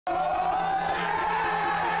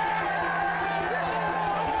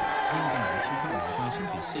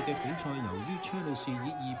四嘅比賽，由於車路士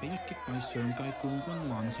以2-1擊敗上屆冠軍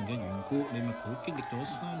曼城嘅緣故，利物浦經歷咗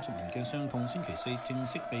30年嘅傷痛，星期四正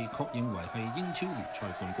式被確認為係英超聯賽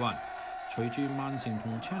冠軍。隨住曼城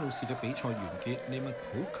同車路士嘅比賽完結，利物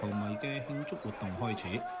浦球迷嘅慶祝活動開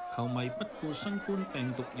始。球迷不顧新冠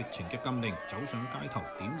病毒疫情嘅禁令，走上街頭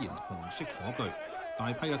點燃紅色火炬。大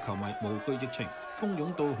批嘅球迷無懼疫情，蜂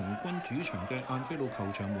擁到紅軍主場嘅晏菲路球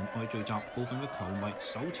場門外聚集。部分嘅球迷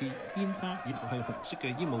手持煙花以及係紅色嘅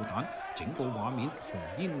煙霧彈，整個畫面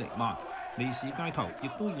紅煙瀰漫。利士街頭亦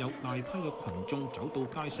都有大批嘅群眾走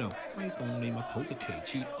到街上，揮動利物浦嘅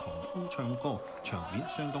旗幟，狂呼唱歌，場面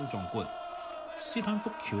相當壯觀。斯坦福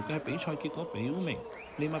橋嘅比賽結果表明，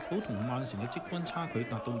利物浦同曼城嘅積分差距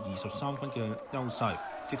達到23分嘅優勢。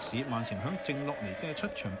即使曼城響剩落嚟嘅7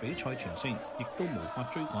場比賽全勝，亦都無法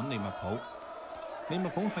追趕利物浦。利物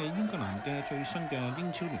浦係英格蘭嘅最新嘅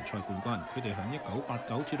英超聯賽冠軍，佢哋響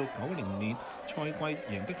1989至到90年賽季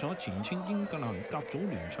贏得咗前稱英格蘭甲組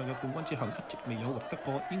聯賽嘅冠軍之後，一直未有獲得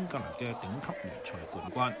過英格蘭嘅頂級聯賽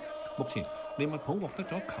冠軍。目前利物浦獲得咗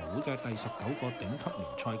球會嘅第19個頂級聯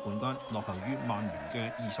賽冠軍，落後於曼聯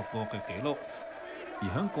嘅20個嘅紀錄。而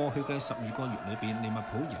喺過去嘅12個月裏邊，利物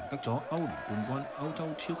浦贏得咗歐聯冠軍、歐洲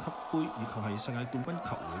超級杯以及係世界冠軍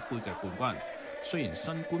球會杯嘅冠軍。雖然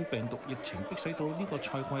新冠病毒疫情迫使到呢個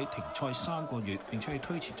賽季停賽3個月，並且係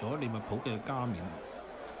推遲咗利物浦嘅加冕，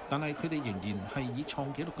但係佢哋仍然係以創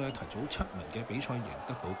紀錄嘅提早7名嘅比賽贏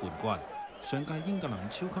得到冠軍。上屆英格蘭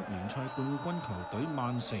超級聯賽冠軍球隊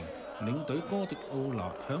曼城領隊哥迪奧拿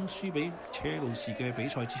響輸俾車路士嘅比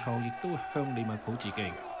賽之後，亦都向利物浦致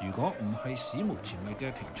敬。如果唔係史無前例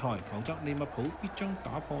嘅停賽，否則利物浦必將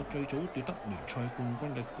打破最早奪得聯賽冠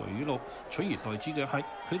軍嘅紀錄，取而代之嘅係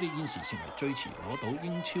佢哋現時成為最遲攞到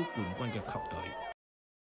英超冠軍嘅球隊。